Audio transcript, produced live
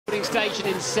filling station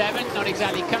in 7th, not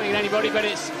exactly coming at anybody, but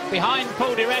it's behind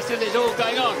Paul Di Resta that's all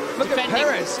going on. Look at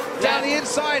Perez down the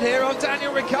inside here on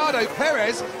Daniel Ricciardo.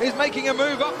 Perez is making a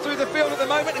move up through the field at the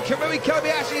moment, and Kamui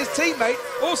Kobayashi, his teammate,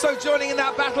 also joining in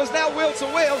that battle, is now wheel to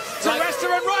wheel. Di Resta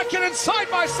and Raikkonen side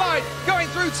by side going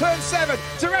through turn 7.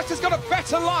 Di Resta's got a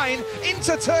better line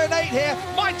into turn 8 here.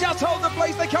 Might just hold the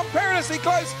place. They come perilously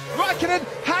close. Raikkonen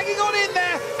hanging on in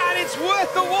there, and it's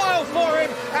worth the while for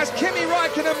him as Kimi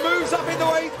Raikkonen moves up into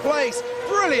 8th place.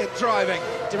 Brilliant driving.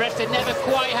 Di Resta never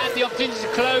quite had the opportunity to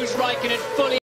close Raikkonen fully.